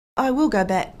I will go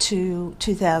back to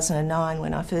 2009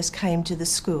 when I first came to the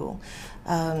school.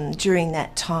 During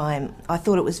that time, I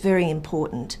thought it was very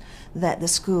important that the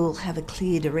school have a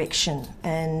clear direction,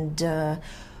 and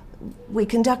we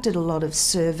conducted a lot of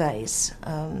surveys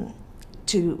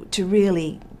to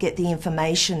really get the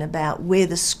information about where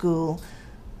the school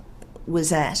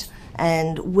was at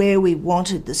and where we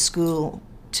wanted the school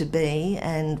to be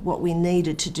and what we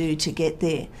needed to do to get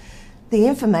there. The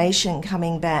information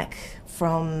coming back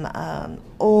from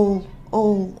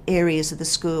all areas of the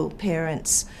school,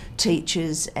 parents,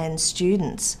 teachers and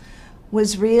students,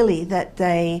 was really that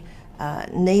they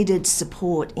needed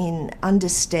support in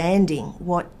understanding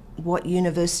what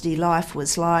university life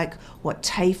was like, what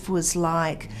TAFE was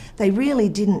like. They really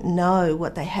didn't know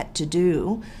what they had to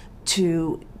do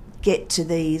to get to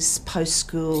these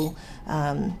post-school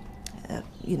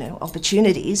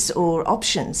opportunities or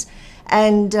options.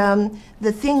 And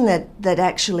the thing that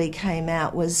actually came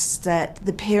out was that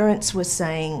the parents were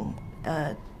saying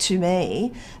to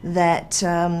me that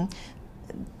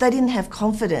they didn't have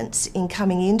confidence in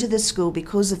coming into the school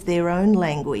because of their own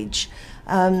language.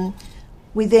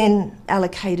 We then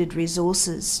allocated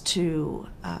resources to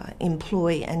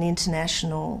employ an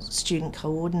international student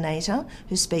coordinator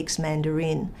who speaks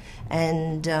Mandarin,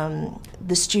 and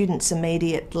the students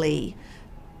immediately,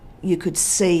 you could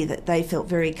see that they felt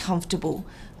very comfortable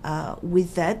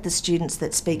with that, the students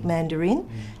that speak Mandarin.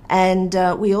 And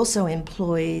we also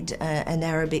employed an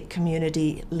Arabic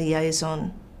community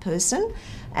liaison person,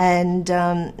 and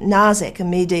NASEC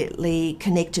immediately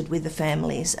connected with the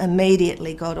families,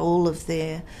 immediately got all of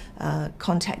their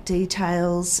contact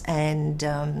details, and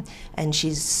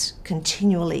she's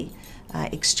continually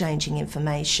exchanging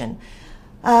information.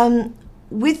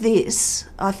 With this,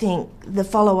 I think the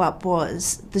follow-up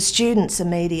was the students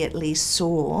immediately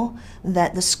saw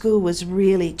that the school was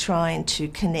really trying to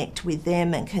connect with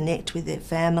them and connect with their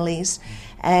families,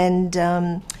 and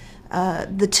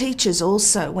the teachers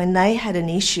also, when they had an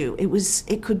issue,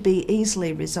 it could be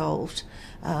easily resolved.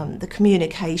 The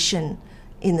communication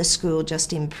in the school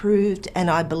just improved, and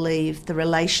I believe the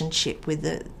relationship with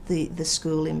the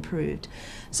school improved.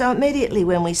 So immediately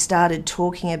when we started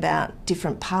talking about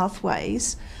different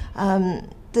pathways,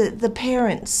 the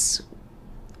parents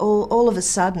all of a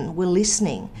sudden were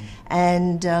listening,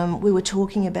 and we were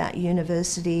talking about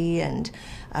university, and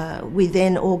we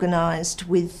then organised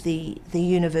with the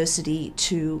university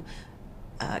to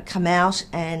come out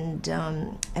and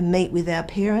meet with our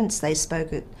parents. They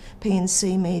spoke at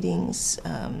P&C meetings,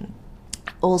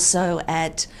 also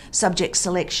at subject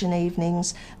selection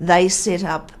evenings. They set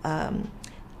up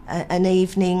an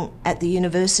evening at the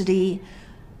university.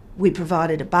 We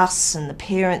provided a bus, and the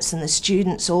parents and the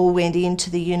students all went into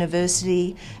the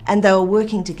university, and they were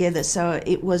working together, so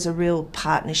it was a real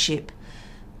partnership.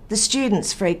 The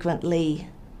students frequently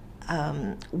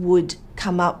would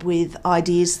come up with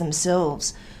ideas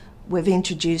themselves. We've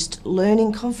introduced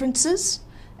learning conferences,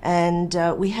 and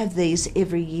we have these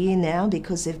every year now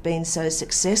because they've been so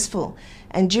successful.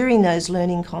 And during those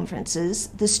learning conferences,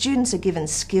 the students are given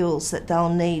skills that they'll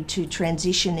need to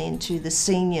transition into the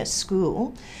senior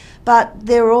school, but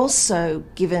they're also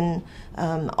given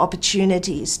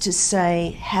opportunities to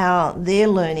say how their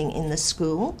learning in the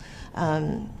school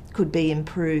could be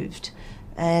improved.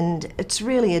 And it's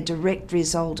really a direct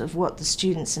result of what the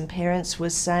students and parents were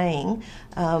saying,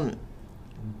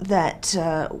 that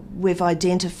we've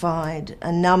identified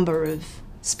a number of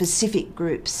specific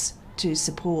groups to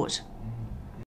support.